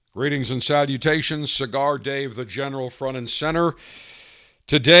Greetings and salutations, Cigar Dave, the General, front and center.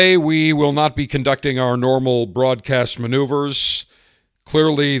 Today we will not be conducting our normal broadcast maneuvers.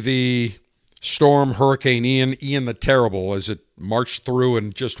 Clearly the storm, Hurricane Ian the Terrible, as it marched through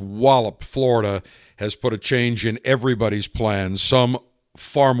and just walloped Florida, has put a change in everybody's plans, some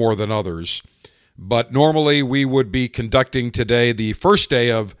far more than others. But normally we would be conducting today the first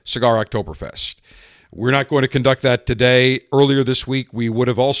day of Cigar Oktoberfest. We're not going to conduct that today. Earlier this week, we would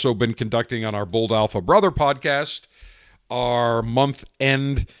have also been conducting on our Bold Alpha Brother podcast our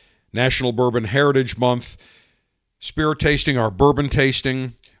month-end National Bourbon Heritage Month spirit tasting, our bourbon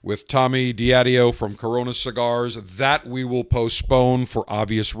tasting with Tommy Diadio from Corona Cigars. That we will postpone for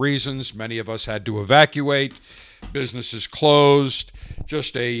obvious reasons. Many of us had to evacuate. Businesses closed.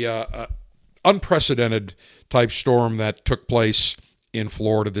 Just a unprecedented type storm that took place in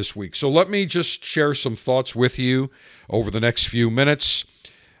Florida this week. So let me just share some thoughts with you over the next few minutes.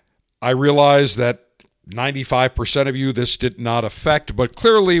 I realize that 95% of you this did not affect, but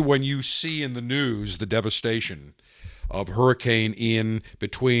clearly when you see in the news the devastation of Hurricane Ian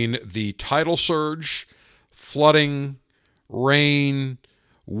between the tidal surge, flooding, rain,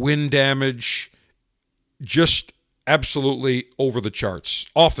 wind damage, just absolutely over the charts,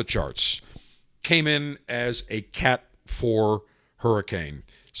 off the charts, came in as a Cat 4 hurricane.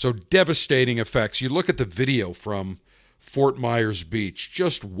 So devastating effects. You look at the video from Fort Myers Beach,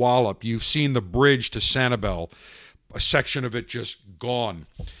 just wallop. You've seen the bridge to Sanibel, a section of it just gone.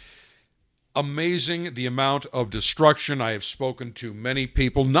 Amazing the amount of destruction. I have spoken to many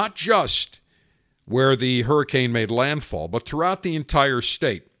people, not just where the hurricane made landfall, but throughout the entire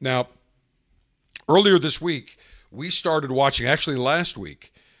state. Now, earlier this week, we started watching, actually last week,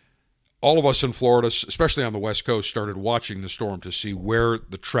 all of us in Florida, especially on the West Coast, started watching the storm to see where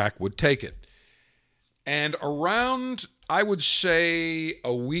the track would take it. And around, I would say,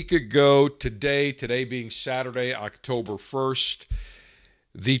 a week ago today being Saturday, October 1st,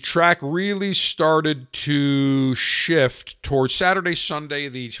 the track really started to shift towards Saturday, Sunday.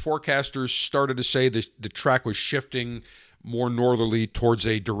 The forecasters started to say the track was shifting more northerly towards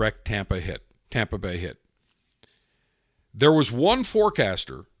a direct Tampa Bay hit. There was one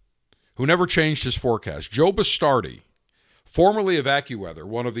forecaster who never changed his forecast. Joe Bastardi, formerly of AccuWeather,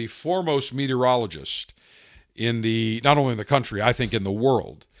 one of the foremost meteorologists in not only in the country, I think in the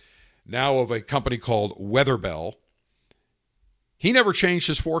world, now of a company called WeatherBell. He never changed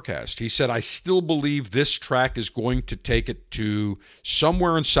his forecast. He said, I still believe this track is going to take it to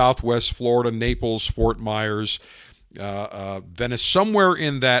somewhere in southwest Florida, Naples, Fort Myers, Venice, somewhere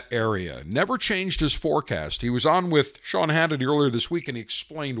in that area. Never changed his forecast. He was on with Sean Hannity earlier this week, and he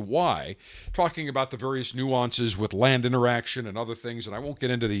explained why, talking about the various nuances with land interaction and other things, and I won't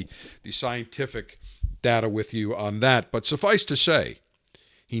get into the scientific data with you on that, but suffice to say,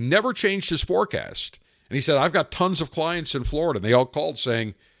 he never changed his forecast. And he said, I've got tons of clients in Florida, and they all called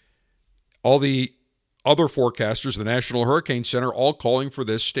saying, all the other forecasters, the National Hurricane Center, all calling for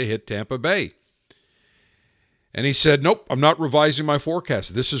this to hit Tampa Bay. And he said, nope, I'm not revising my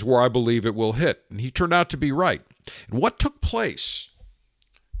forecast. This is where I believe it will hit. And he turned out to be right. And what took place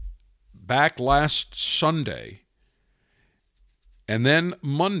back last Sunday and then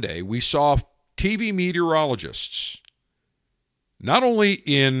Monday, we saw TV meteorologists, not only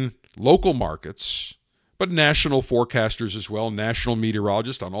in local markets, but national forecasters as well, national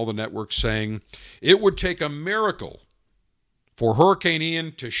meteorologists on all the networks saying it would take a miracle for Hurricane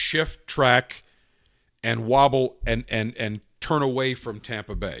Ian to shift track and wobble and turn away from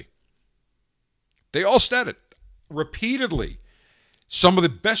Tampa Bay. They all said it repeatedly. Some of the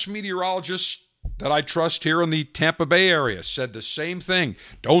best meteorologists that I trust here in the Tampa Bay area said the same thing.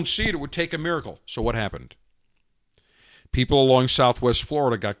 Don't see it. It would take a miracle. So what happened? People along southwest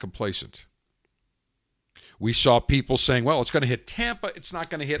Florida got complacent. We saw people saying, well, it's going to hit Tampa. It's not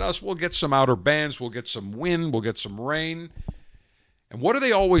going to hit us. We'll get some outer bands. We'll get some wind. We'll get some rain. And what do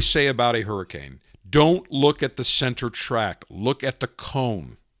they always say about a hurricane? Don't look at the center track. Look at the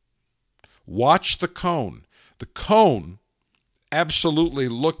cone. Watch the cone. The cone absolutely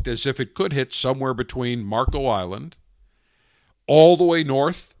looked as if it could hit somewhere between Marco Island all the way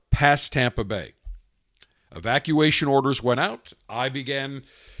north past Tampa Bay. Evacuation orders went out. I began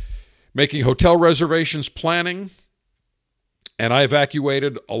making hotel reservations, planning, and I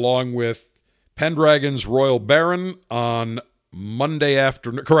evacuated along with Pendragon's Royal Baron on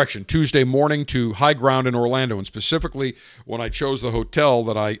Tuesday morning to High Ground in Orlando. And specifically, when I chose the hotel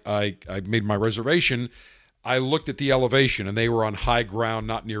that I made my reservation, I looked at the elevation, and they were on high ground,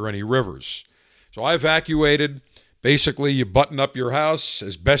 not near any rivers. So I evacuated. Basically, you button up your house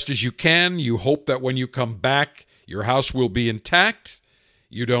as best as you can. You hope that when you come back, your house will be intact.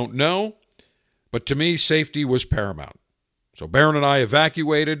 You don't know, but to me, safety was paramount. So Barron and I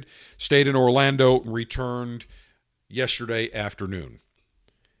evacuated, stayed in Orlando, and returned yesterday afternoon.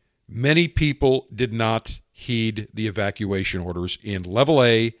 Many people did not heed the evacuation orders in Level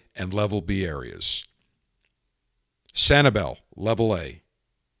A and Level B areas. Sanibel, Level A.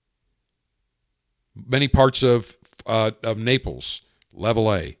 Many parts of Naples,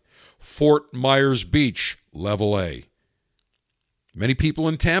 Level A. Fort Myers Beach, Level A. Many people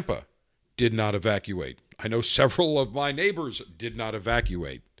in Tampa did not evacuate. I know several of my neighbors did not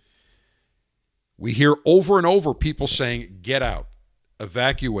evacuate. We hear over and over people saying, get out,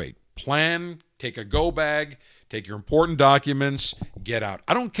 evacuate, plan, take a go bag, take your important documents, get out.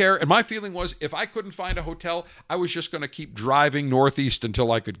 I don't care. And my feeling was if I couldn't find a hotel, I was just going to keep driving northeast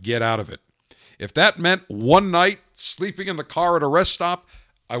until I could get out of it. If that meant one night sleeping in the car at a rest stop,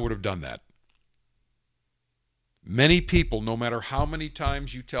 I would have done that. Many people, no matter how many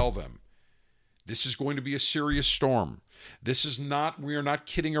times you tell them, this is going to be a serious storm. We are not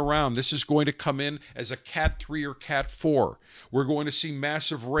kidding around. This is going to come in as a Cat 3 or Cat 4. We're going to see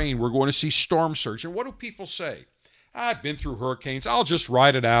massive rain. We're going to see storm surge. And what do people say? I've been through hurricanes. I'll just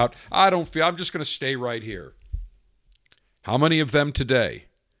ride it out. I'm just going to stay right here. How many of them today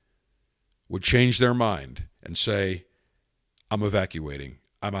would change their mind and say, I'm evacuating.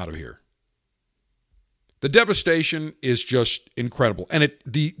 I'm out of here? The devastation is just incredible. And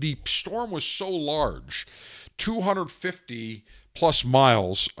the storm was so large, 250 plus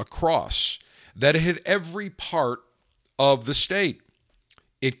miles across, that it hit every part of the state.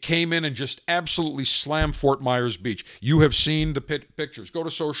 It came in and just absolutely slammed Fort Myers Beach. You have seen the pictures. Go to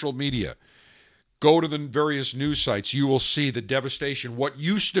social media. Go to the various news sites. You will see the devastation. What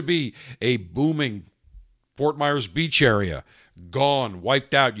used to be a booming Fort Myers Beach area, gone,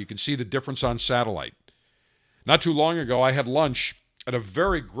 wiped out. You can see the difference on satellite. Not too long ago, I had lunch at a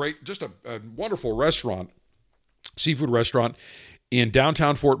very great, just a wonderful restaurant, seafood restaurant in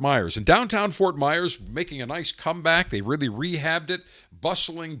downtown Fort Myers. And downtown Fort Myers, making a nice comeback. They really rehabbed it,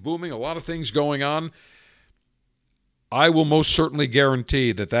 bustling, booming, a lot of things going on. I will most certainly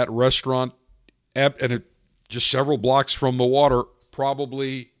guarantee that restaurant, and just several blocks from the water,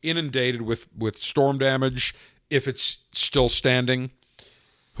 probably inundated with storm damage, if it's still standing.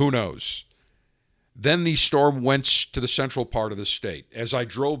 Who knows? Then the storm went to the central part of the state. As I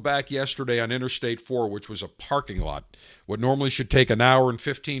drove back yesterday on Interstate 4, which was a parking lot, what normally should take an hour and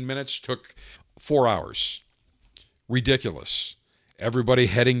 15 minutes took 4 hours. Ridiculous. Everybody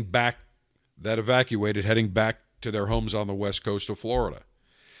heading back, that evacuated, heading back to their homes on the west coast of Florida.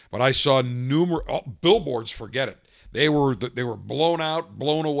 But I saw numerous billboards, forget it. They were blown out,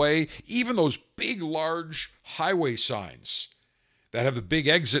 blown away. Even those big, large highway signs that have the big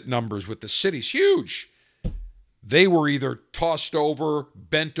exit numbers with the cities, huge. They were either tossed over,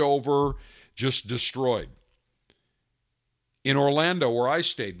 bent over, just destroyed. In Orlando, where I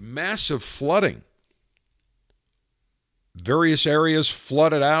stayed, massive flooding. Various areas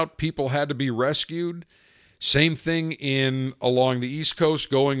flooded out. People had to be rescued. Same thing along the East Coast,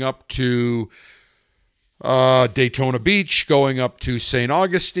 going up to Daytona Beach, going up to St.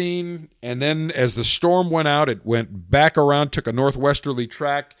 Augustine, and then as the storm went out, it went back around, took a northwesterly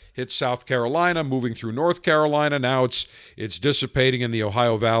track, hit South Carolina, moving through North Carolina. Now it's dissipating in the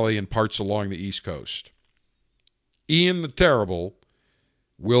Ohio Valley and parts along the East Coast. Ian the Terrible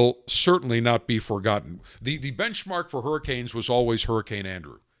will certainly not be forgotten. The benchmark for hurricanes was always Hurricane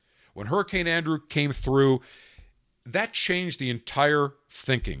Andrew. When Hurricane Andrew came through, that changed the entire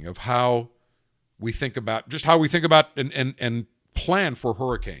thinking of how we think about and plan for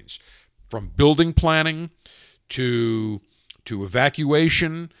hurricanes, from building planning to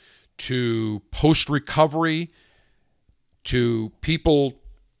evacuation to post-recovery to people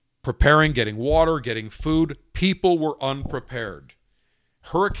preparing, getting water, getting food. People were unprepared.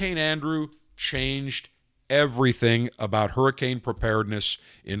 Hurricane Andrew changed everything about hurricane preparedness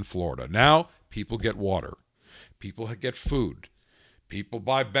in Florida. Now people get water, people get food. People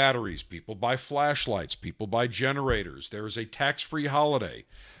buy batteries, people buy flashlights, people buy generators. There is a tax-free holiday,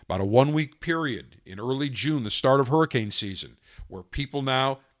 about a 1-week period in early June, the start of hurricane season, where people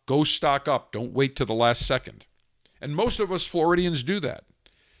now go stock up, don't wait to the last second. And most of us Floridians do that.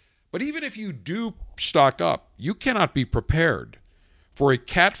 But even if you do stock up, you cannot be prepared for a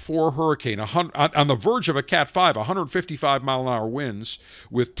Cat 4 hurricane on the verge of a Cat 5, 155-mile-an-hour winds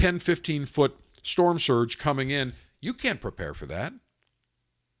with 10, 15-foot storm surge coming in. You can't prepare for that.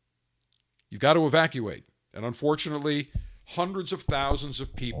 You've got to evacuate. And unfortunately, hundreds of thousands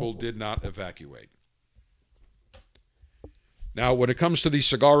of people did not evacuate. Now, when it comes to the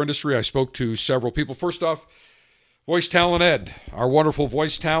cigar industry, I spoke to several people. First off, Voice talent Ed, our wonderful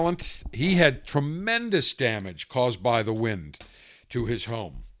voice talent, he had tremendous damage caused by the wind to his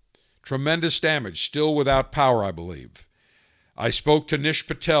home. Tremendous damage, still without power, I believe. I spoke to Nish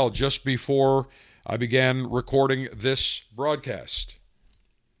Patel just before I began recording this broadcast.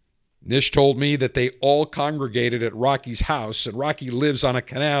 Nish told me that they all congregated at Rocky's house, and Rocky lives on a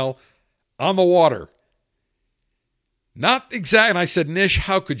canal on the water. Not exactly. And I said, Nish,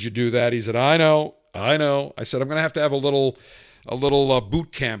 how could you do that? He said, I know. I said, I'm going to have a little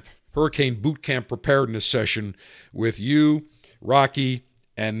boot camp, hurricane boot camp preparedness session with you, Rocky,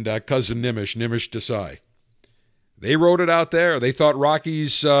 and cousin Nimish Desai. They rode it out there. They thought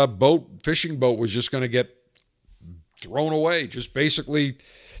Rocky's fishing boat was just going to get thrown away, just basically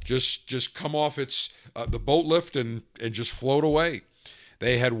just come off its the boat lift and just float away.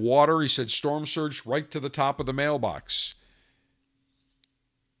 They had water. He said storm surge right to the top of the mailbox.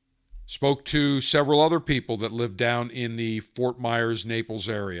 Spoke to several other people that live down in the Fort Myers, Naples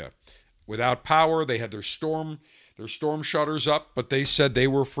area. Without power, they had their storm shutters up, but they said they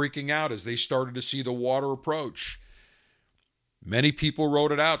were freaking out as they started to see the water approach. Many people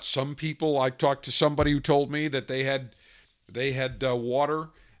wrote it out. Some people, I talked to somebody who told me that they had water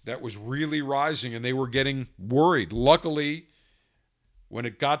that was really rising and they were getting worried. Luckily, when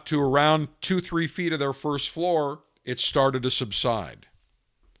it got to around 2-3 feet of their first floor, it started to subside.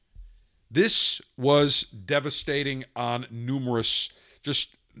 This was devastating on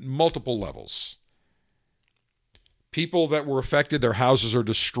multiple levels. People that were affected, their houses are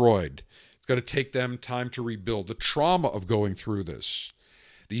destroyed. It's going to take them time to rebuild. The trauma of going through this.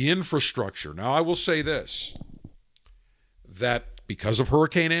 The infrastructure. Now, I will say this, that because of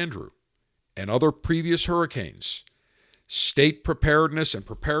Hurricane Andrew and other previous hurricanes, state preparedness and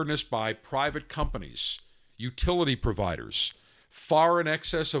preparedness by private companies, utility providers, far in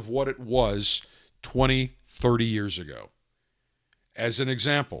excess of what it was 20, 30 years ago. As an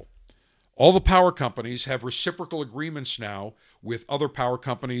example, all the power companies have reciprocal agreements now with other power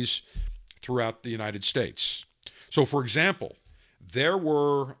companies throughout the United States. So, for example, there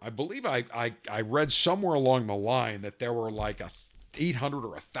were, I believe I read somewhere along the line that there were like 800 or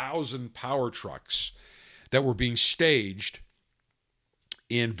 1,000 power trucks that were being staged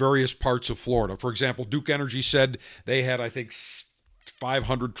in various parts of Florida. For example, Duke Energy said they had, I think,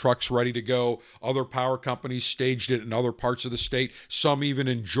 500 trucks ready to go. Other power companies staged it in other parts of the state, some even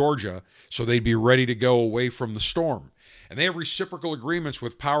in Georgia, so they'd be ready to go away from the storm. And they have reciprocal agreements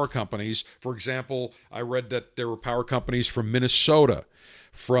with power companies. For example, I read that there were power companies from Minnesota,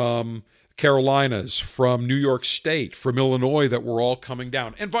 from Carolinas, from New York State, from Illinois that were all coming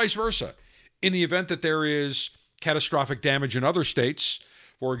down, and vice versa. In the event that there is catastrophic damage in other states,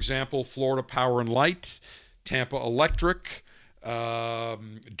 for example, Florida Power and Light, Tampa Electric,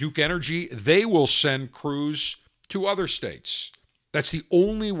 Duke Energy, they will send crews to other states. That's the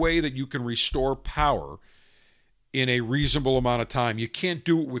only way that you can restore power in a reasonable amount of time. You can't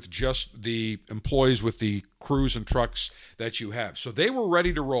do it with just the employees with the crews and trucks that you have. So they were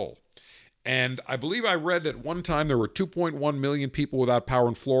ready to roll. And I believe I read that one time there were 2.1 million people without power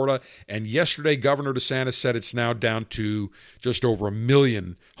in Florida, and yesterday Governor DeSantis said it's now down to just over 1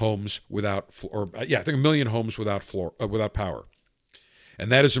 million homes without power.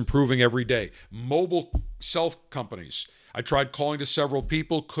 And that is improving every day. Mobile cell companies. I tried calling to several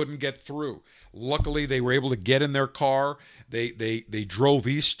people, couldn't get through. Luckily, they were able to get in their car. They drove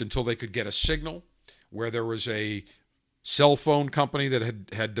east until they could get a signal where there was a cell phone company that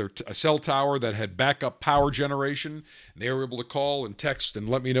had a cell tower that had backup power generation. They were able to call and text and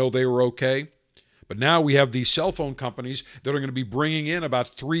let me know they were okay. But now we have these cell phone companies that are going to be bringing in about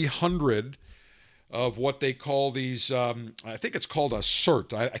 300 of what they call these, I think it's called a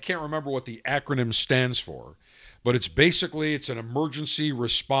CERT. I can't remember what the acronym stands for, but it's an emergency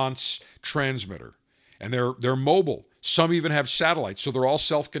response transmitter. And they're mobile. Some even have satellites, so they're all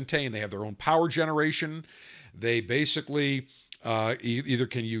self-contained. They have their own power generation. They basically either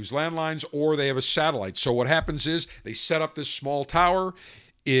can use landlines or they have a satellite. So what happens is they set up this small tower.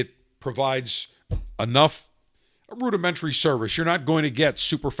 It provides enough rudimentary service. You're not going to get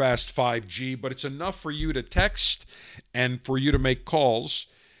super fast 5G, but it's enough for you to text and for you to make calls.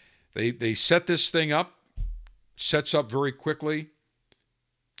 They set this thing up, sets up very quickly,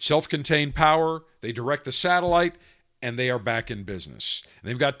 self-contained power. They direct the satellite, and they are back in business. And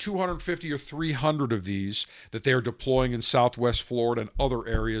they've got 250 or 300 of these that they are deploying in Southwest Florida and other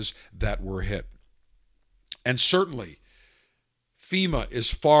areas that were hit. And certainly, FEMA is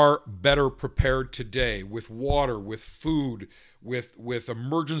far better prepared today with water, with food, with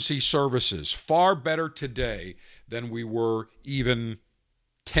emergency services, far better today than we were even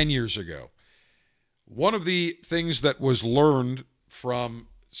 10 years ago. One of the things that was learned from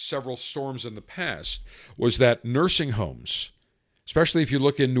several storms in the past was that nursing homes, especially if you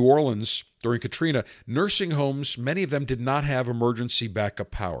look in New Orleans during Katrina, nursing homes, many of them did not have emergency backup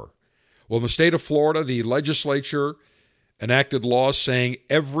power. Well, in the state of Florida, the legislature enacted laws saying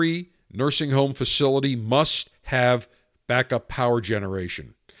every nursing home facility must have backup power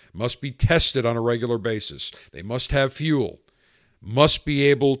generation, must be tested on a regular basis. They must have fuel, must be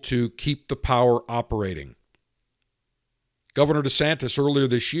able to keep the power operating. Governor DeSantis earlier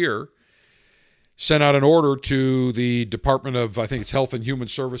this year sent out an order to the Department of, I think it's Health and Human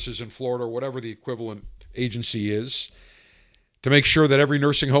Services in Florida, or whatever the equivalent agency is, to make sure that every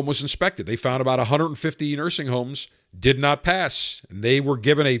nursing home was inspected. They found about 150 nursing homes did not pass, and they were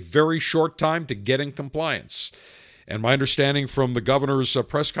given a very short time to get in compliance. And my understanding from the governor's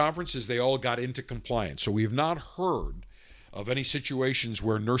press conference is they all got into compliance. So we have not heard of any situations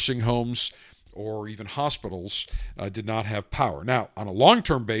where nursing homes or even hospitals did not have power. Now, on a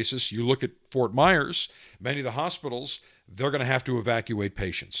long-term basis, you look at Fort Myers, many of the hospitals, they're going to have to evacuate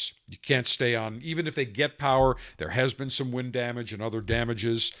patients. You can't stay on, even if they get power, there has been some wind damage and other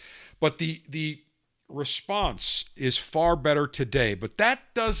damages. But the response is far better today. But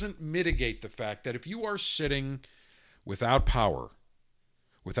that doesn't mitigate the fact that if you are sitting without power,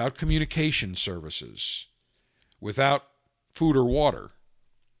 without communication services, without food or water,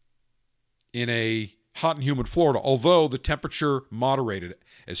 in a hot and humid Florida, although the temperature moderated,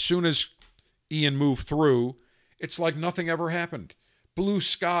 as soon as Ian moved through, it's like nothing ever happened. Blue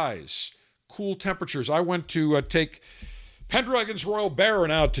skies, cool temperatures. I went to take Pendragon's Royal Baron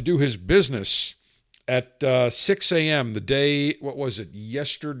out to do his business at 6 a.m. the day, what was it,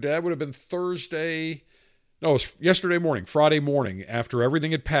 yesterday? That would have been Thursday. No, it was yesterday morning, Friday morning, after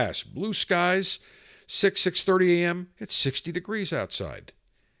everything had passed. Blue skies, 6:30 a.m., it's 60 degrees outside.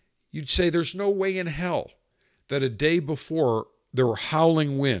 You'd say there's no way in hell that a day before there were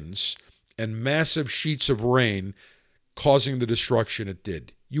howling winds and massive sheets of rain causing the destruction it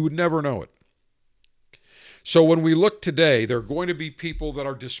did. You would never know it. So when we look today, there are going to be people that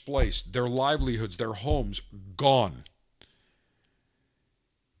are displaced, their livelihoods, their homes gone.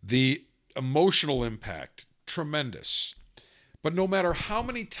 The emotional impact, tremendous. But no matter how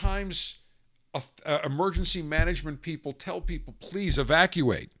many times emergency management people tell people, please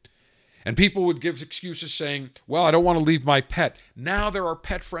evacuate, and people would give excuses saying, well, I don't want to leave my pet. Now there are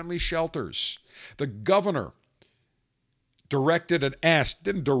pet-friendly shelters. The governor directed and asked,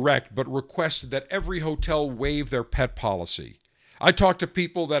 didn't direct, but requested that every hotel waive their pet policy. I talked to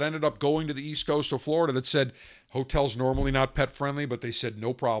people that ended up going to the East Coast of Florida that said, hotels normally not pet-friendly, but they said,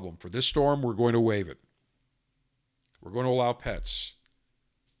 no problem. For this storm, we're going to waive it. We're going to allow pets.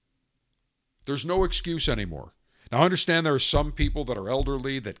 There's no excuse anymore. Now, I understand there are some people that are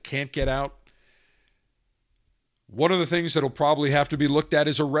elderly that can't get out. One of the things that will probably have to be looked at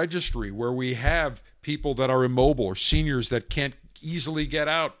is a registry where we have people that are immobile or seniors that can't easily get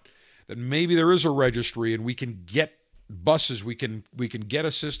out. That maybe there is a registry and we can get buses, we can get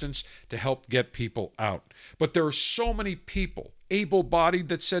assistance to help get people out. But there are so many people, able-bodied,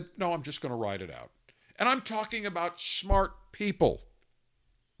 that said, no, I'm just going to ride it out. And I'm talking about smart people.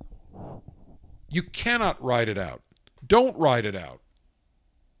 You cannot ride it out. Don't ride it out.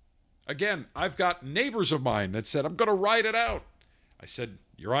 Again, I've got neighbors of mine that said, I'm going to ride it out. I said,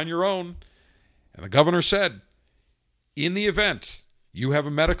 you're on your own. And the governor said, in the event you have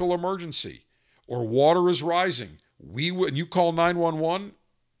a medical emergency or water is rising, and you call 911,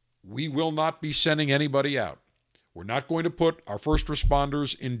 we will not be sending anybody out. We're not going to put our first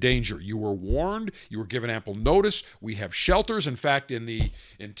responders in danger. You were warned. You were given ample notice. We have shelters. In fact, in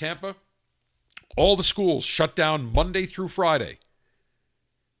Tampa, all the schools shut down Monday through Friday.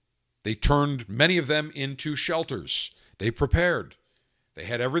 They turned many of them into shelters. They prepared. They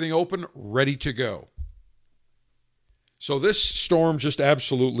had everything open, ready to go. So this storm just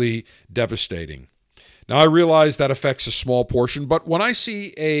absolutely devastating. Now, I realize that affects a small portion, but when I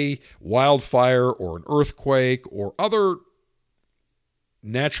see a wildfire or an earthquake or other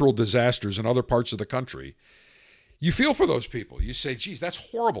natural disasters in other parts of the country, you feel for those people. You say, geez,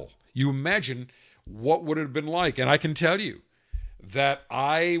 that's horrible. You imagine what would it have been like. And I can tell you that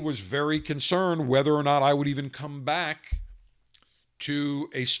I was very concerned whether or not I would even come back to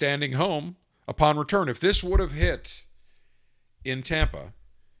a standing home upon return. If this would have hit in Tampa,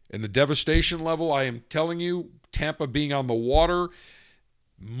 and the devastation level, I am telling you, Tampa being on the water,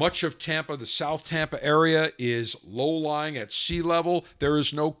 much of Tampa, the South Tampa area, is low-lying at sea level. There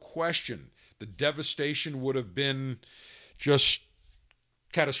is no question the devastation would have been just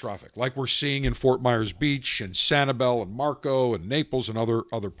catastrophic, like we're seeing in Fort Myers Beach and Sanibel and Marco and Naples and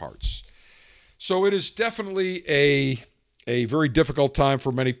other parts. So it is definitely a very difficult time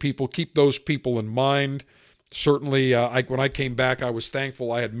for many people. Keep those people in mind. Certainly, when I came back, I was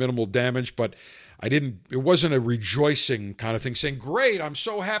thankful I had minimal damage, but it wasn't a rejoicing kind of thing saying, great, I'm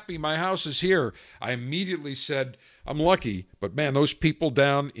so happy my house is here. I immediately said, I'm lucky, but man, those people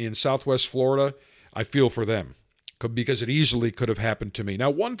down in Southwest Florida, I feel for them because it easily could have happened to me.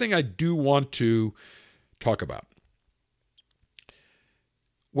 Now, one thing I do want to talk about.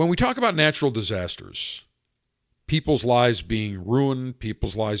 When we talk about natural disasters, people's lives being ruined,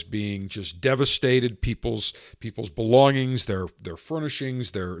 people's lives being just devastated, people's belongings, their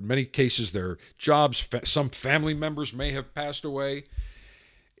furnishings, in many cases their jobs, some family members may have passed away.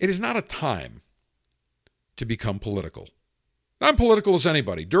 It is not a time to become political. I'm political as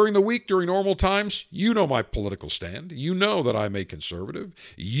anybody. During the week, during normal times, you know my political stand. You know that I'm a conservative.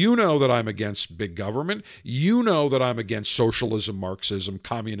 You know that I'm against big government. You know that I'm against socialism, Marxism,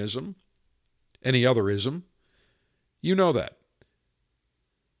 communism, any other ism. You know that.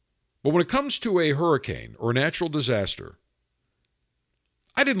 But when it comes to a hurricane or a natural disaster,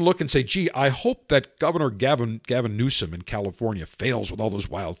 I didn't look and say, gee, I hope that Governor Gavin Newsom in California fails with all those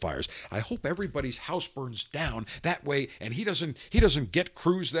wildfires. I hope everybody's house burns down that way and he doesn't get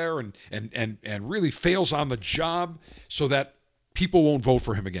crews there and really fails on the job so that people won't vote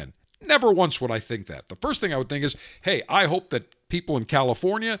for him again. Never once would I think that. The first thing I would think is, hey, I hope that people in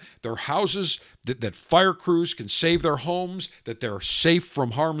California, their houses, that fire crews can save their homes, that they're safe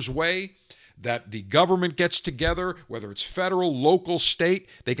from harm's way, that the government gets together, whether it's federal, local, state,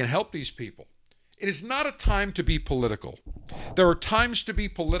 they can help these people. It is not a time to be political. There are times to be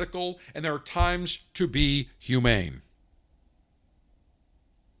political, and there are times to be humane.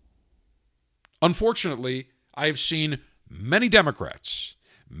 Unfortunately, I have seen many Democrats,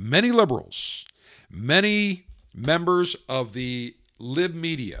 many liberals, many members of the lib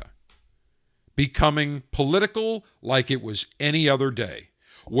media becoming political like it was any other day.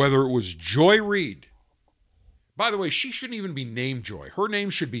 Whether it was Joy Reid. By the way, she shouldn't even be named Joy. Her name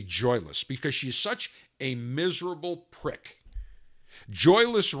should be Joyless because she's such a miserable prick.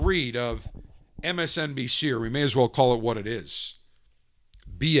 Joyless Reid of MSNBC, or we may as well call it what it is,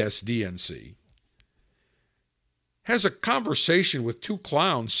 BSDNC, has a conversation with two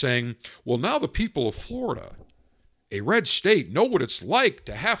clowns saying, well, now the people of Florida, a red state, know what it's like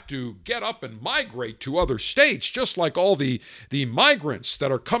to have to get up and migrate to other states, just like all the migrants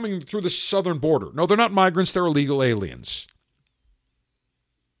that are coming through the southern border. No, they're not migrants, they're illegal aliens.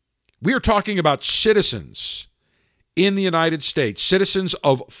 We are talking about citizens in the United States, citizens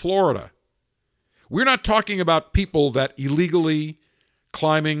of Florida. We're not talking about people that illegally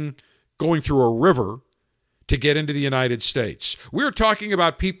going through a river to get into the United States. We're talking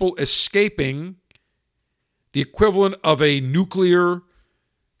about people escaping the equivalent of a nuclear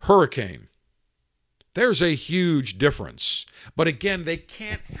hurricane. There's a huge difference. But again, they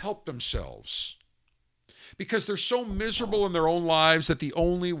can't help themselves because they're so miserable in their own lives that the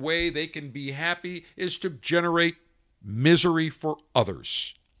only way they can be happy is to generate misery for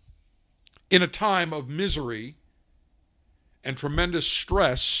others. In a time of misery and tremendous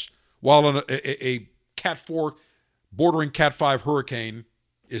stress, while a Cat 4 bordering Cat 5 hurricane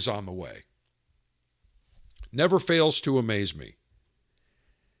is on the way. Never fails to amaze me.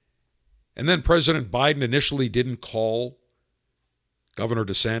 And then President Biden initially didn't call Governor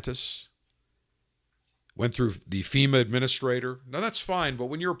DeSantis. Went through the FEMA administrator. Now that's fine, but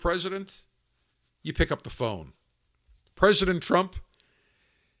when you're a president, you pick up the phone. President Trump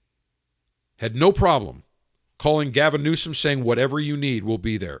had no problem calling Gavin Newsom saying, whatever you need, we'll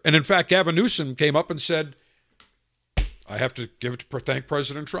be there. And in fact, Gavin Newsom came up and said, I have to thank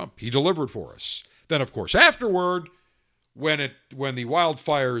President Trump. He delivered for us. Then, of course, afterward, when the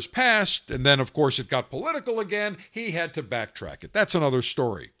wildfires passed, and then, of course, it got political again, he had to backtrack it. That's another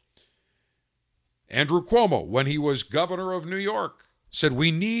story. Andrew Cuomo, when he was governor of New York, said,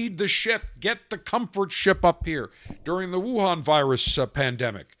 we need the ship. Get the comfort ship up here. During the Wuhan virus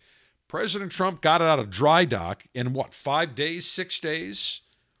pandemic, President Trump got it out of dry dock in, 5 days, 6 days?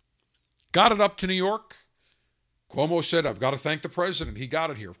 Got it up to New York. Cuomo said, I've got to thank the president. He got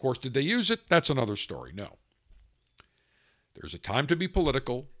it here. Of course, did they use it? That's another story. No. There's a time to be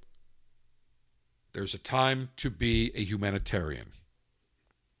political. There's a time to be a humanitarian.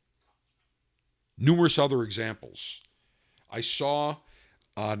 Numerous other examples. I saw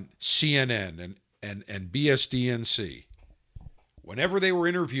on CNN and BSDNC, whenever they were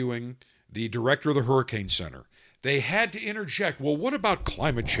interviewing the director of the Hurricane Center, they had to interject, well, what about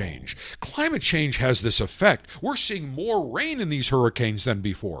climate change? Climate change has this effect. We're seeing more rain in these hurricanes than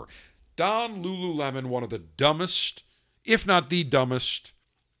before. Don Lululemon, one of the dumbest, if not the dumbest,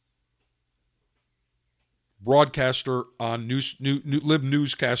 broadcaster on lib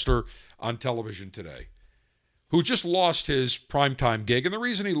newscaster on television today, who just lost his primetime gig. And the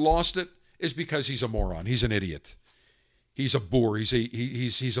reason he lost it is because he's a moron. He's an idiot. He's a boor.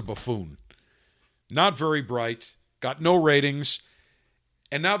 He's a buffoon. Not very bright. Got no ratings.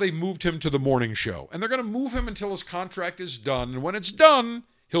 And now they moved him to the morning show. And they're going to move him until his contract is done. And when it's done,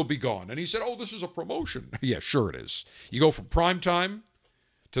 he'll be gone. And he said, oh, this is a promotion. Yeah, sure it is. You go from primetime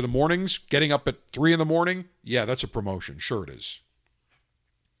to the mornings, getting up at 3 in the morning. Yeah, that's a promotion. Sure it is.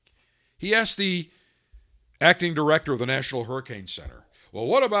 He asked the acting director of the National Hurricane Center, well,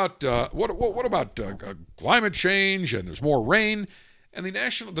 what about climate change and there's more rain? And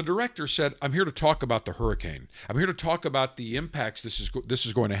the director said, I'm here to talk about the hurricane. I'm here to talk about the impacts this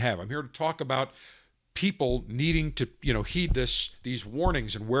is going to have. I'm here to talk about people needing to, heed these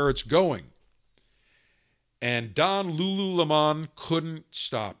warnings and where it's going. And Don Lululemon couldn't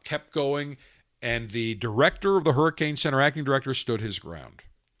stop, kept going, and the director of the Hurricane Center, acting director, stood his ground.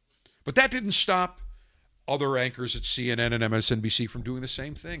 But that didn't stop other anchors at CNN and MSNBC from doing the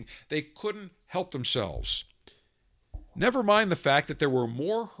same thing. They couldn't help themselves. Never mind the fact that there were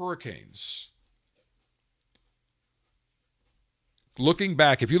more hurricanes. Looking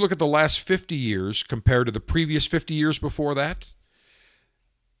back, if you look at the last 50 years compared to the previous 50 years before that,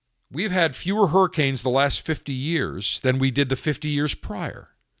 we've had fewer hurricanes the last 50 years than we did the 50 years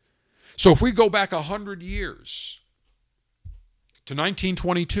prior. So if we go back 100 years to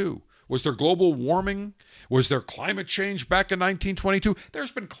 1922, was there global warming? Was there climate change back in 1922?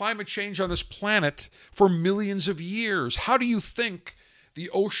 There's been climate change on this planet for millions of years. How do you think the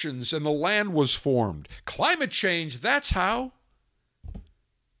oceans and the land was formed? Climate change, that's how. Do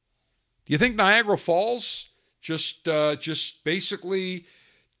you think Niagara Falls just basically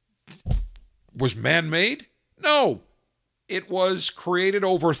was man-made? No. It was created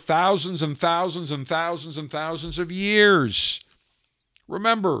over thousands and thousands and thousands and thousands of years.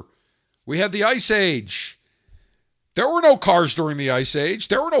 Remember, we had the Ice Age. There were no cars during the Ice Age.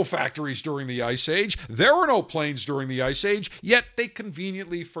 There were no factories during the Ice Age. There were no planes during the Ice Age, yet they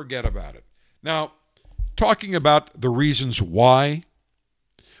conveniently forget about it. Now, talking about the reasons why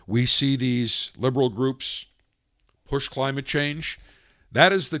we see these liberal groups push climate change,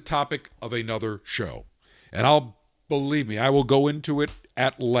 that is the topic of another show. And believe me, I will go into it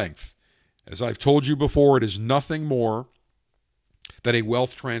at length. As I've told you before, it is nothing more than a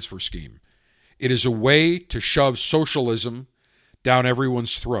wealth transfer scheme. It is a way to shove socialism down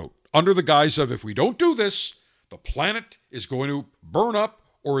everyone's throat under the guise of, if we don't do this, the planet is going to burn up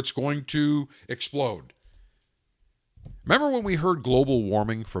or it's going to explode. Remember when we heard global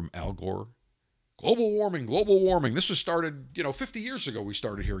warming from Al Gore? Global warming, global warming. This was started, 50 years ago we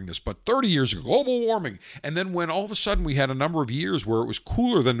started hearing this, but 30 years ago, global warming. And then when all of a sudden we had a number of years where it was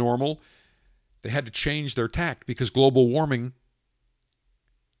cooler than normal, they had to change their tack because global warming,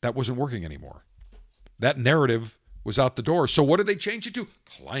 that wasn't working anymore. That narrative was out the door. So what did they change it to?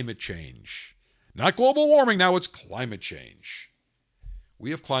 Climate change. Not global warming, now it's climate change. We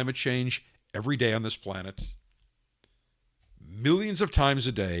have climate change every day on this planet, millions of times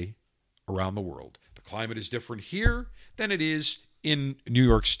a day around the world. The climate is different here than it is in New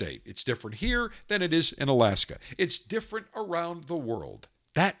York State. It's different here than it is in Alaska. It's different around the world.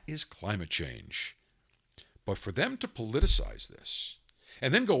 That is climate change. But for them to politicize this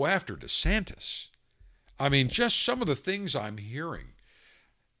and then go after DeSantis, I mean, just some of the things I'm hearing.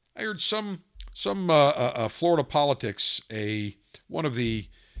 I heard some Florida Politics, I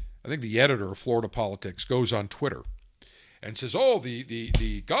think the editor of Florida Politics goes on Twitter and says, oh,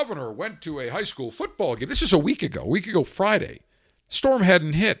 the governor went to a high school football game. This is a week ago Friday. Storm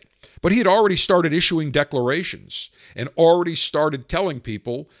hadn't hit, but he had already started issuing declarations and already started telling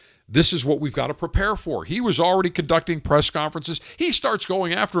people, this is what we've got to prepare for. He was already conducting press conferences. He starts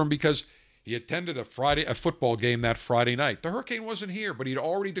going after him because he attended a football game that Friday night. The hurricane wasn't here, but he'd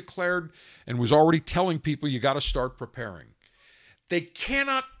already declared and was already telling people you got to start preparing. They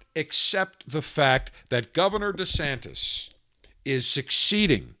cannot accept the fact that Governor DeSantis is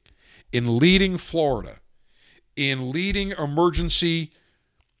succeeding in leading Florida, in leading emergency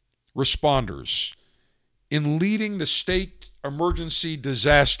responders, in leading the state emergency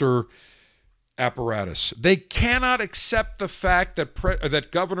disaster apparatus. They cannot accept the fact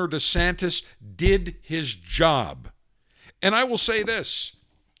that Governor DeSantis did his job. And I will say this,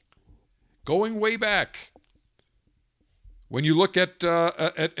 going way back, when you look at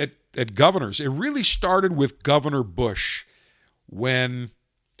governors, it really started with Governor Bush when,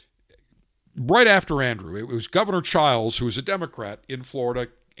 right after Andrew, it was Governor Childs, who was a Democrat in Florida.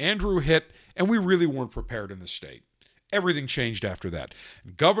 Andrew hit, and we really weren't prepared in the state. Everything changed after that.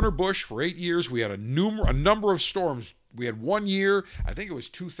 Governor Bush, for 8 years, we had a number of storms. We had 1 year, I think it was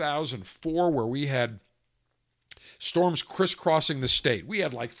 2004, where we had storms crisscrossing the state. We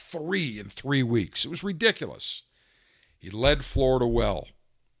had like 3 in 3 weeks. It was ridiculous. He led Florida well.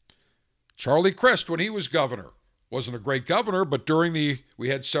 Charlie Crist, when he was governor, wasn't a great governor, but we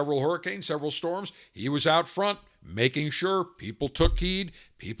had several hurricanes, several storms. He was out front, making sure people took heed,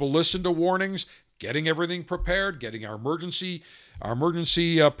 people listened to warnings, getting everything prepared, getting our emergency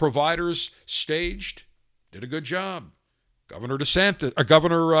providers staged. Did a good job. Governor Rick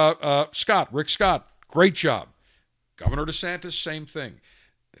Scott, great job. Governor DeSantis, same thing.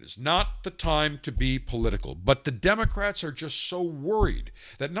 It is not the time to be political. But the Democrats are just so worried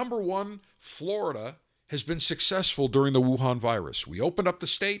that, number one, Florida has been successful during the Wuhan virus. We opened up the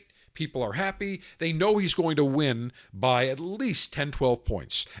state. People are happy. They know he's going to win by at least 10, 12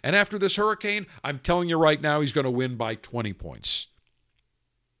 points. And after this hurricane, I'm telling you right now, he's going to win by 20 points.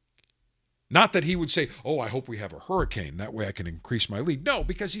 Not that he would say, oh, I hope we have a hurricane. That way I can increase my lead. No,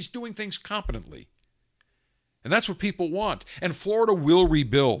 because he's doing things competently. And that's what people want. And Florida will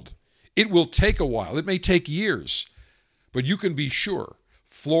rebuild. It will take a while. It may take years. But you can be sure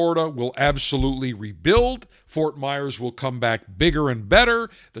Florida will absolutely rebuild. Fort Myers will come back bigger and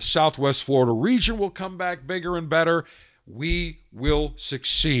better. The Southwest Florida region will come back bigger and better. We will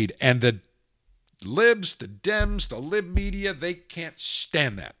succeed. And the libs, the Dems, the lib media, they can't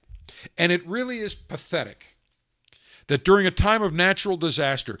stand that. And it really is pathetic that during a time of natural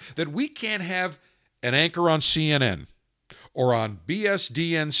disaster that we can't have an anchor on CNN or on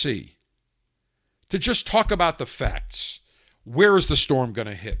BSDNC to just talk about the facts. Where is the storm going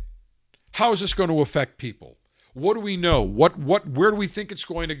to hit? How is this going to affect people? What do we know? Where do we think it's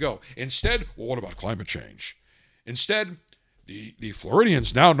going to go? Instead, well, what about climate change? Instead, the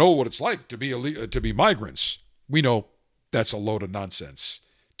Floridians now know what it's like to be migrants. We know that's a load of nonsense.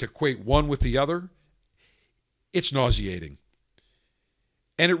 To equate one with the other, it's nauseating.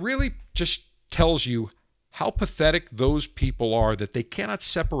 And it really just tells you how pathetic those people are, that they cannot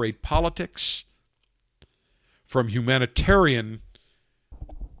separate politics from humanitarian,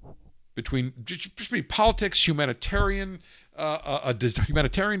 between politics, humanitarian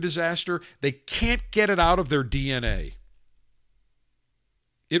disaster. They can't get it out of their DNA.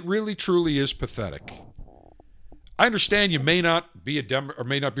 It really, truly is pathetic. I understand you may not be a Democrat or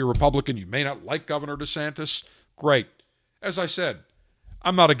may not be a Republican. You may not like Governor DeSantis. Great. As I said,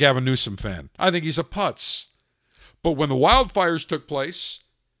 I'm not a Gavin Newsom fan. I think he's a putz. But when the wildfires took place,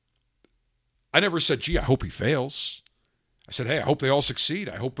 I never said, gee, I hope he fails. I said, hey, I hope they all succeed.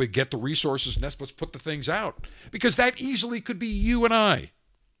 I hope we get the resources necessary. Let's put the things out. Because that easily could be you and I.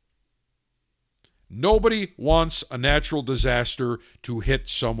 Nobody wants a natural disaster to hit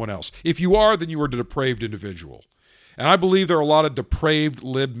someone else. If you are, then you are a depraved individual. And I believe there are a lot of depraved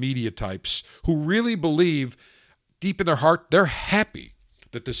lib media types who really believe deep in their heart they're happy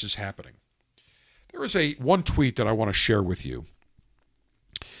that this is happening. There is one tweet that I want to share with you.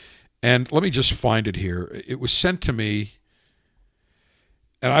 And let me just find it here. It was sent to me,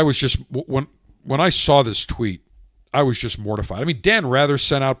 and I was just, when I saw this tweet, I was just mortified. I mean, Dan Rather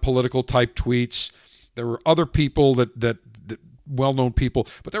sent out political type tweets. There were other people that well-known people,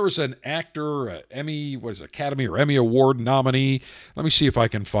 but there was an actor, Academy or Emmy Award nominee. Let me see if I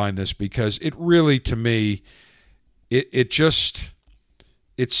can find this, because it really, to me, it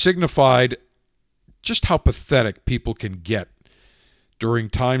signified just how pathetic people can get during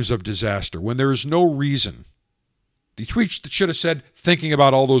times of disaster when there is no reason. The tweet that should have said, thinking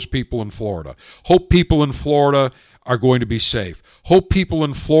about all those people in Florida. Hope people in Florida are going to be safe. Hope people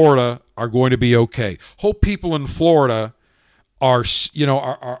in Florida are going to be okay. Hope people in Florida are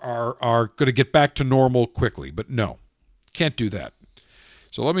going to get back to normal quickly. But no, can't do that.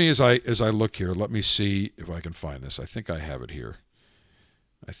 So let me, as I look here, let me see if I can find this. I think I have it here.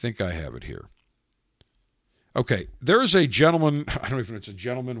 Okay, there's a gentleman, I don't know if it's a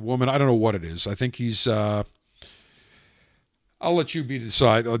gentleman, woman, I don't know what it is. I think he's, I'll let you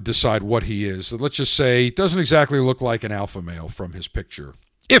decide what he is. So let's just say, he doesn't exactly look like an alpha male from his picture,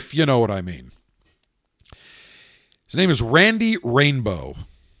 if you know what I mean. His name is Randy Rainbow.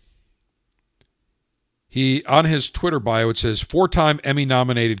 He, on his Twitter bio, it says 4-time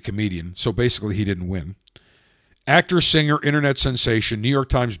Emmy-nominated comedian, so basically he didn't win. Actor, singer, internet sensation, New York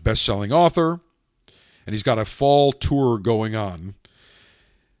Times best-selling author, and he's got a fall tour going on.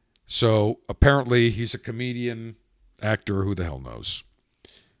 So apparently he's a comedian, actor, who the hell knows.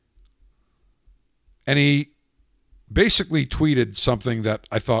 And he basically tweeted something that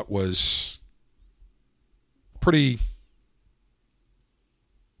I thought was pretty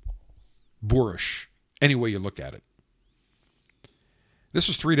boorish, any way you look at it. This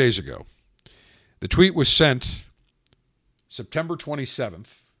was 3 days ago. The tweet was sent September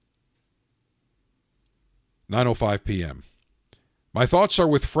 27th, 9:05 p.m. My thoughts are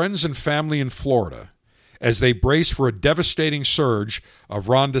with friends and family in Florida as they brace for a devastating surge of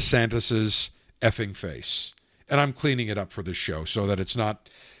Ron DeSantis' effing face. And I'm cleaning it up for this show so that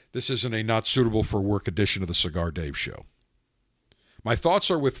this isn't a not suitable for work edition of the Cigar Dave Show. My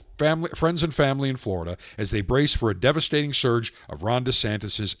thoughts are with friends and family in Florida as they brace for a devastating surge of Ron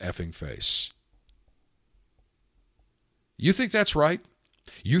DeSantis' effing face. You think that's right?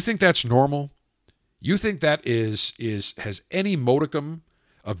 You think that's normal? You think that has any modicum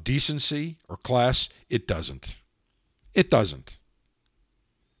of decency or class? It doesn't. It doesn't.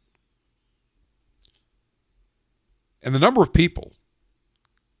 And the number of people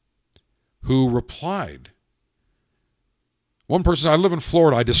who replied. One person said, I live in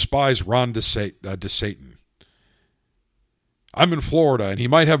Florida. I despise Ron DeSatan. I'm in Florida, and he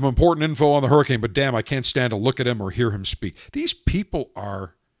might have important info on the hurricane, but damn, I can't stand to look at him or hear him speak. These people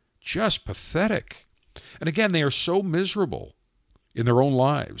are just pathetic. And again, they are so miserable in their own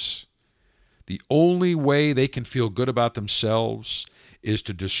lives. The only way they can feel good about themselves is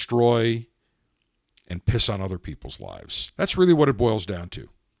to destroy and piss on other people's lives. That's really what it boils down to.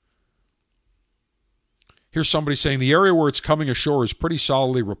 Here's somebody saying, the area where it's coming ashore is pretty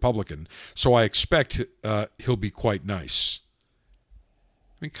solidly Republican, so I expect he'll be quite nice.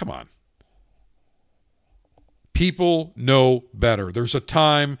 I mean, come on. People know better. There's a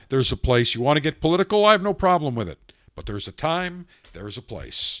time, there's a place. You want to get political? I have no problem with it. But there's a time, there's a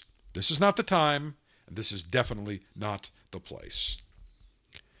place. This is not the time, and this is definitely not the place.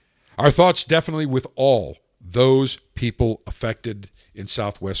 Our thoughts definitely with all those people affected in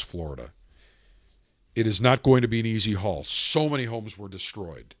Southwest Florida. It is not going to be an easy haul. So many homes were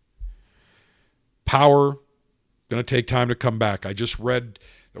destroyed. Power, going to take time to come back. I just read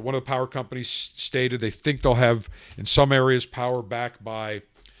that one of the power companies stated they think they'll have, in some areas, power back by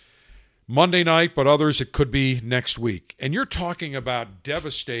Monday night, but others it could be next week. And you're talking about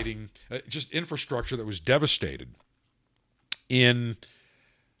devastating, just infrastructure that was devastated in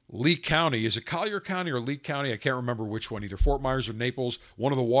Lee County. Is it Collier County or Lee County? I can't remember which one, either Fort Myers or Naples.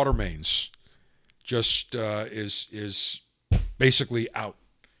 One of the water mains just is basically out.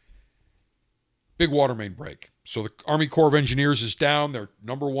 Big water main break. So the Army Corps of Engineers is down. They're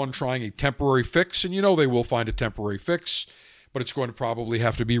number one trying a temporary fix, and you know they will find a temporary fix, but it's going to probably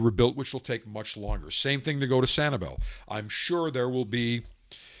have to be rebuilt, which will take much longer. Same thing to go to Sanibel. I'm sure there will be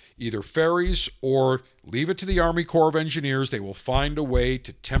either ferries or leave it to the Army Corps of Engineers. They will find a way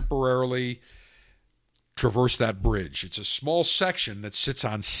to temporarily traverse that bridge. It's a small section that sits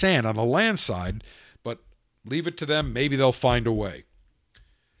on sand on the land side, but leave it to them. Maybe they'll find a way.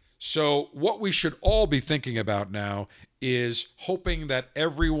 So what we should all be thinking about now is hoping that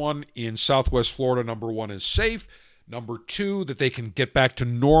everyone in Southwest Florida, number one, is safe. Number two, that they can get back to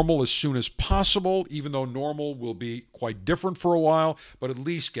normal as soon as possible, even though normal will be quite different for a while, but at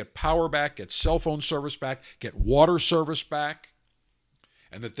least get power back, get cell phone service back, get water service back,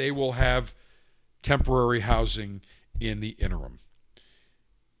 and that they will have temporary housing in the interim.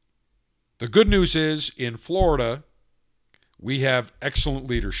 The good news is, in Florida, we have excellent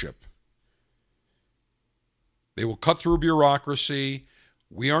leadership. They will cut through bureaucracy.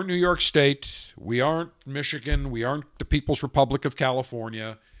 We aren't New York State. We aren't Michigan. We aren't the People's Republic of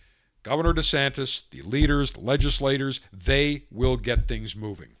California. Governor DeSantis, the leaders, the legislators, they will get things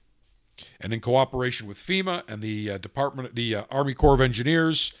moving. And in cooperation with FEMA and the Army Corps of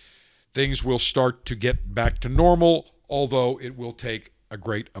Engineers, things will start to get back to normal, although it will take a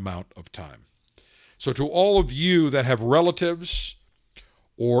great amount of time. So to all of you that have relatives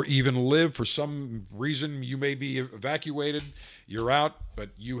or even live for some reason, you may be evacuated, you're out, but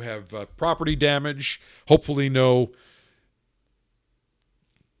you have property damage, hopefully no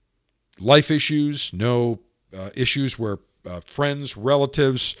life issues, no issues where friends,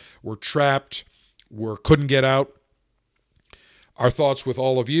 relatives were trapped, couldn't get out. Our thoughts with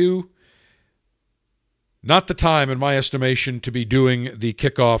all of you. Not the time, in my estimation, to be doing the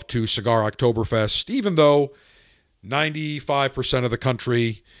kickoff to Cigar Oktoberfest, even though 95% of the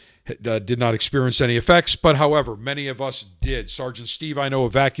country did not experience any effects. But however, many of us did. Sergeant Steve, I know,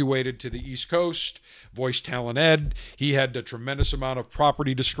 evacuated to the East Coast. Voice Talent Ed, he had a tremendous amount of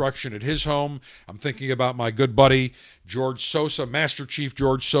property destruction at his home. I'm thinking about my good buddy, George Sosa, Master Chief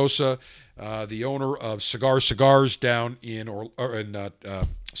George Sosa, the owner of Cigars down in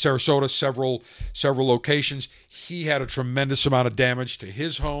Sarasota, several locations. He had a tremendous amount of damage to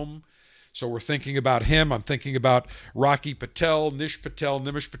his home. So we're thinking about him. I'm thinking about Rocky Patel, Nish Patel,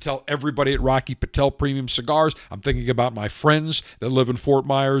 Nimish Patel, everybody at Rocky Patel Premium Cigars. I'm thinking about my friends that live in Fort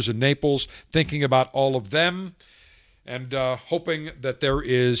Myers and Naples, thinking about all of them, and hoping that there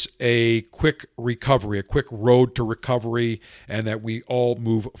is a quick recovery, a quick road to recovery, and that we all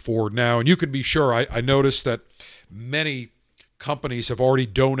move forward now. And you can be sure, I noticed that many companies have already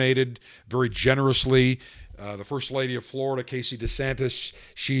donated very generously. The First Lady of Florida, Casey DeSantis,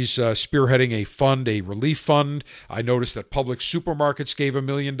 she's spearheading a fund, a relief fund. I noticed that Publix Supermarkets gave $1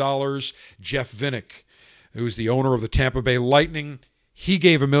 million. Jeff Vinnick, who's the owner of the Tampa Bay Lightning, he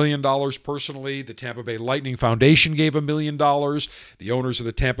gave $1 million personally. The Tampa Bay Lightning Foundation gave $1 million. The owners of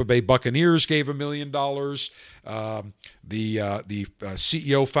the Tampa Bay Buccaneers gave $1 million. The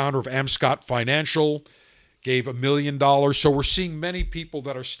CEO, founder of Amscott Financial, gave $1 million. So we're seeing many people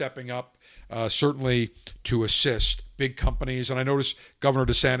that are stepping up, certainly to assist big companies. And I noticed Governor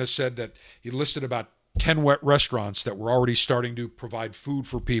DeSantis said that he listed about 10 restaurants that were already starting to provide food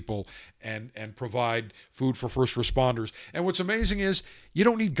for people and provide food for first responders. And what's amazing is you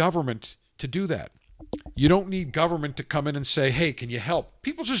don't need government to do that. You don't need government to come in and say, hey, can you help?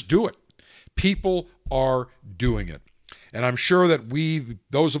 People just do it. People are doing it. And I'm sure that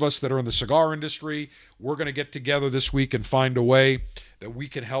those of us that are in the cigar industry, we're going to get together this week and find a way that we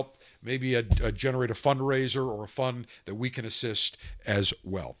can help maybe generate a fundraiser or a fund that we can assist as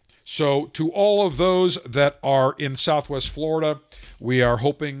well. So to all of those that are in Southwest Florida, we are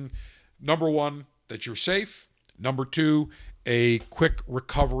hoping, number one, that you're safe. Number two, a quick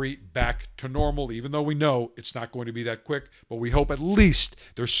recovery back to normal, even though we know it's not going to be that quick, but we hope at least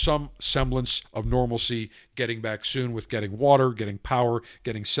there's some semblance of normalcy getting back soon with getting water, getting power,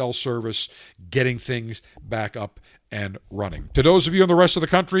 getting cell service, getting things back up and running. To those of you in the rest of the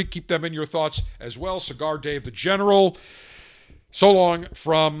country, keep them in your thoughts as well. Cigar Dave the General. So long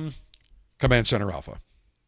from Command Center Alpha.